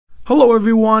Hello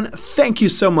everyone, thank you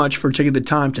so much for taking the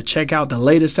time to check out the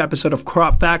latest episode of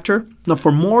Crop Factor. Now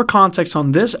for more context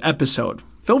on this episode,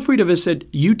 feel free to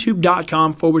visit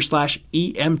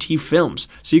youtube.com/EMT Films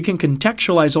so you can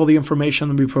contextualize all the information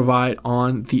that we provide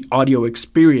on the audio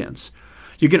experience.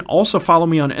 You can also follow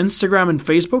me on Instagram and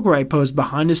Facebook where I post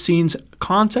behind the scenes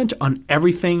content on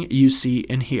everything you see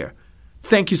and hear.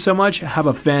 Thank you so much, have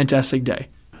a fantastic day.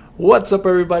 What's up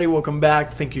everybody, welcome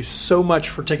back. Thank you so much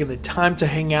for taking the time to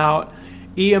hang out.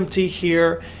 EMT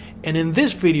here, and in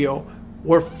this video,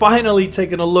 we're finally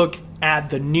taking a look at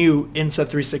the new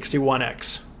Insta360 ONE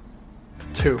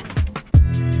X2.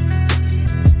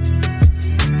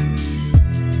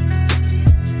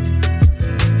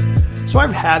 So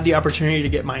I've had the opportunity to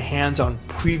get my hands on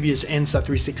previous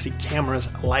Insta360 cameras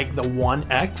like the ONE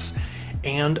X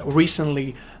and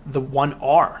recently the ONE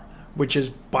R, which is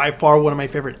by far one of my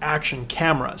favorite action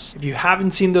cameras. If you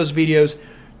haven't seen those videos,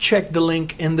 check the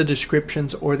link in the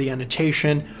descriptions or the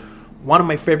annotation. One of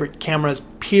my favorite cameras,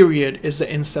 period, is the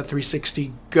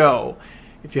Insta360 Go.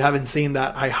 If you haven't seen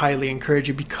that, I highly encourage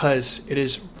you because it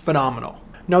is phenomenal.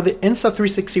 Now, the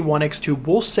Insta360 ONE X2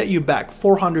 will set you back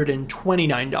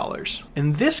 $429.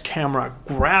 And this camera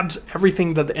grabs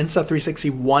everything that the Insta360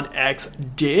 ONE X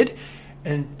did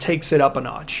and takes it up a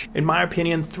notch. In my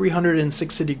opinion,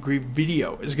 360-degree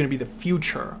video is going to be the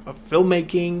future of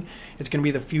filmmaking. It's going to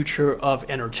be the future of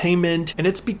entertainment, and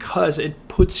it's because it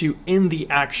puts you in the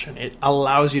action. It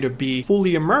allows you to be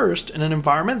fully immersed in an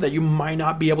environment that you might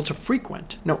not be able to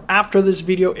frequent. Now, after this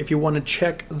video, if you want to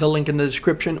check the link in the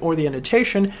description or the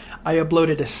annotation, I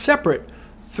uploaded a separate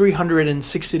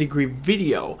 360-degree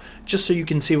video just so you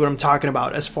can see what I'm talking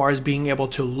about as far as being able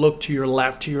to look to your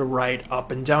left, to your right,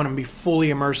 up and down and be fully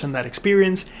immersed in that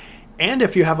experience. And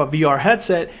if you have a VR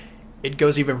headset, it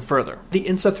goes even further. The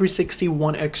Insta360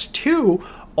 ONE X2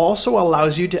 also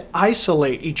allows you to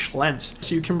isolate each lens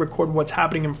so you can record what's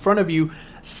happening in front of you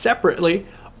separately,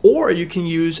 or you can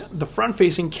use the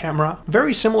front-facing camera,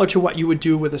 very similar to what you would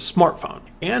do with a smartphone.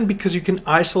 And because you can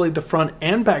isolate the front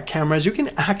and back cameras, you can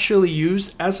actually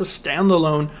use as a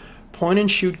standalone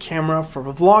point-and-shoot camera for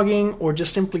vlogging or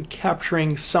just simply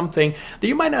capturing something that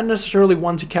you might not necessarily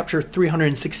want to capture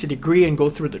 360 degree and go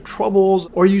through the troubles,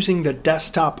 or using the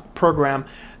desktop program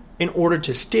in order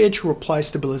to stitch or apply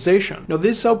stabilization. Now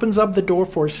this opens up the door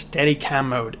for Steadicam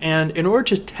mode, and in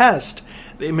order to test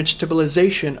the image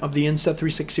stabilization of the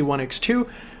Insta360 ONE X2,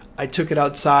 I took it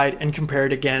outside and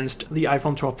compared against the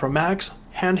iPhone 12 Pro Max,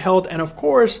 handheld, and of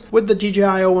course with the DJI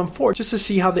OM4 just to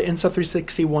see how the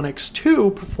Insta360 ONE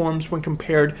X2 performs when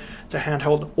compared to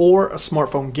handheld or a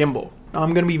smartphone gimbal. Now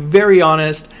I'm going to be very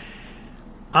honest,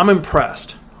 I'm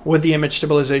impressed with the image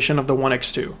stabilization of the ONE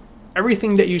X2.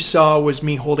 Everything that you saw was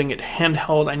me holding it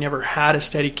handheld. I never had a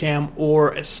Steadicam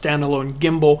or a standalone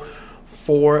gimbal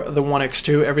for the ONE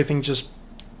X2. Everything just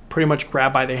pretty much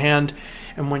grabbed by the hand.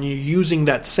 And when you're using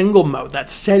that single mode, that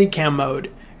Steadicam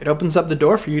mode, it opens up the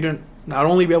door for you to not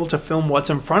only be able to film what's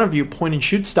in front of you, point and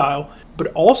shoot style, but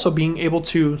also being able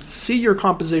to see your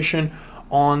composition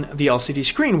on the LCD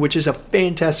screen, which is a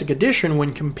fantastic addition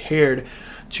when compared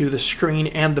to the screen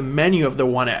and the menu of the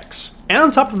ONE X. And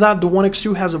on top of that, the ONE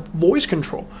X2 has a voice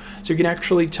control, so you can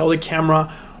actually tell the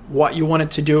camera what you want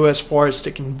it to do as far as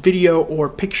taking video or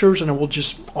pictures, and it will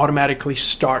just automatically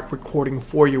start recording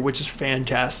for you, which is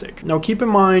fantastic. Now keep in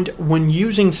mind, when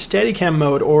using Steadicam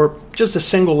mode or just a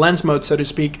single lens mode, so to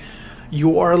speak,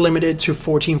 you are limited to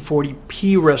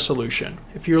 1440p resolution.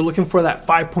 If you're looking for that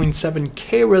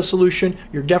 5.7K resolution,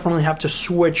 you definitely have to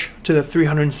switch to the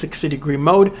 360-degree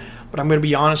mode. But I'm going to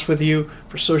be honest with you,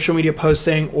 for social media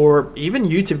posting or even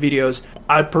YouTube videos,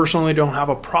 I personally don't have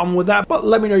a problem with that, but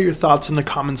let me know your thoughts in the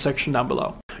comment section down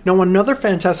below. Now, another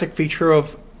fantastic feature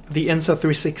of the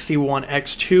Insta360 ONE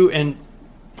X2, and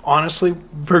honestly,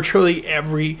 virtually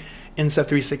every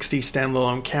Insta360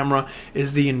 standalone camera,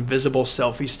 is the invisible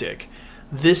selfie stick.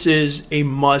 This is a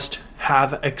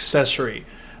must-have accessory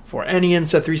for any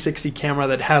Insta360 camera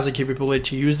that has the capability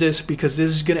to use this, because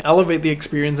this is going to elevate the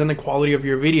experience and the quality of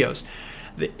your videos.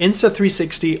 The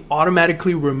Insta360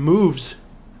 automatically removes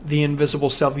the invisible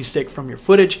selfie stick from your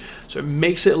footage, so it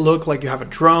makes it look like you have a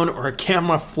drone or a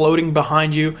camera floating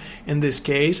behind you in this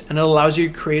case, and it allows you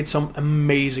to create some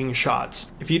amazing shots.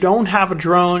 If you don't have a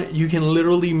drone, you can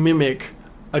literally mimic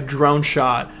a drone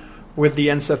shot with the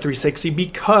Insta360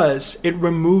 because it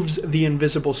removes the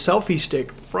invisible selfie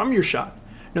stick from your shot.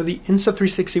 Now the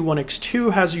Insta360 ONE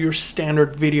X2 has your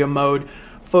standard video mode,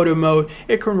 photo mode.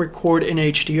 It can record in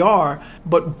HDR,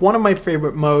 but one of my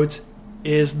favorite modes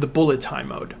is the bullet time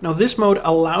mode. Now this mode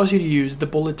allows you to use the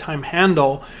bullet time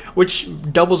handle, which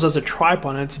doubles as a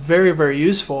tripod, and it's very, very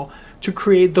useful to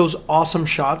create those awesome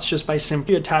shots just by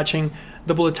simply attaching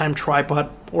the bullet time tripod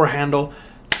or handle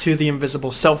to the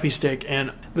invisible selfie stick.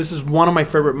 And this is one of my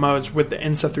favorite modes with the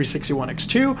Insta360 ONE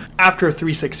X2 after a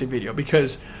 360 video,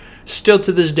 because still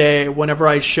to this day, whenever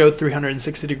I show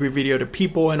 360 degree video to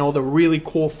people and all the really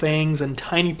cool things and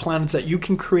tiny planets that you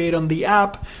can create on the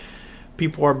app,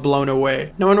 people are blown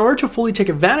away. Now, in order to fully take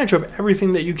advantage of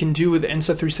everything that you can do with the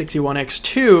Insta360 ONE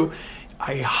X2,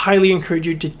 I highly encourage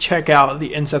you to check out the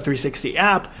Insta360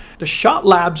 app. The shot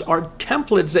labs are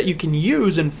templates that you can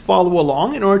use and follow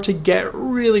along in order to get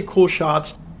really cool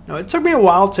shots. Now, it took me a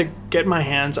while to get my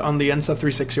hands on the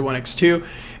Insta360 ONE X2,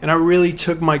 and I really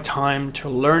took my time to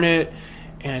learn it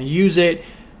and use it,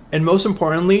 and most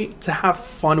importantly, to have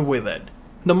fun with it.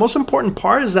 The most important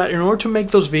part is that in order to make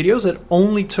those videos, it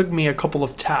only took me a couple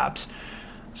of taps.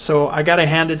 So I gotta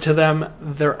hand it to them.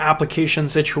 Their application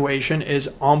situation is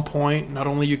on point. Not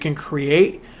only you can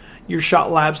create your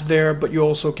shot labs there, but you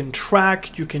also can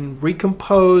track, you can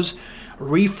recompose,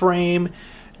 reframe,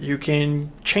 you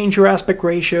can change your aspect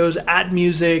ratios, add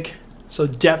music. So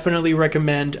definitely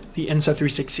recommend the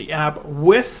Insta360 app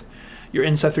with your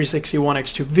Insta360 ONE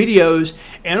X2 videos.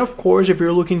 And of course, if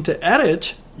you're looking to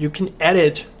edit, you can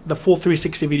edit the full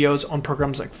 360 videos on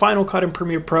programs like Final Cut and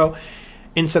Premiere Pro.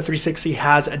 Insta360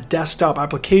 has a desktop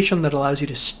application that allows you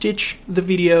to stitch the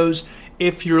videos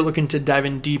if you're looking to dive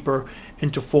in deeper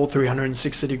into full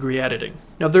 360 degree editing.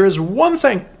 Now, there is one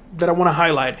thing that I want to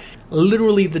highlight.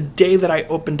 Literally the day that I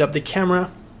opened up the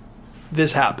camera,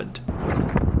 this happened.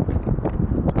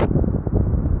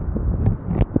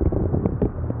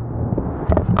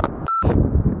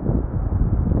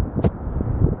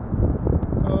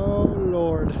 Oh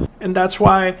Lord. And that's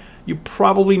why you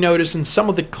probably noticed in some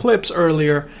of the clips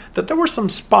earlier that there were some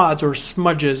spots or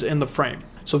smudges in the frame.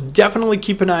 So definitely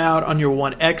keep an eye out on your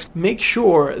ONE X. Make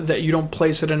sure that you don't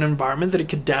place it in an environment that it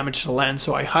could damage the lens.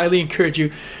 So I highly encourage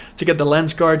you to get the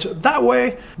lens guards. That way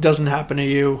it doesn't happen to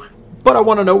you. But I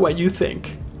want to know what you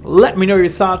think. Let me know your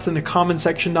thoughts in the comment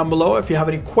section down below. If you have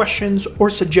any questions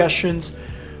or suggestions,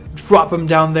 drop them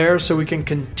down there so we can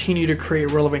continue to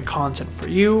create relevant content for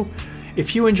you.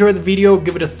 If you enjoyed the video,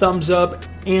 give it a thumbs up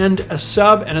and a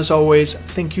sub. And as always,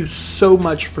 thank you so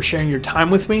much for sharing your time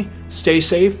with me. Stay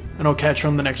safe, and I'll catch you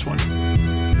on the next one.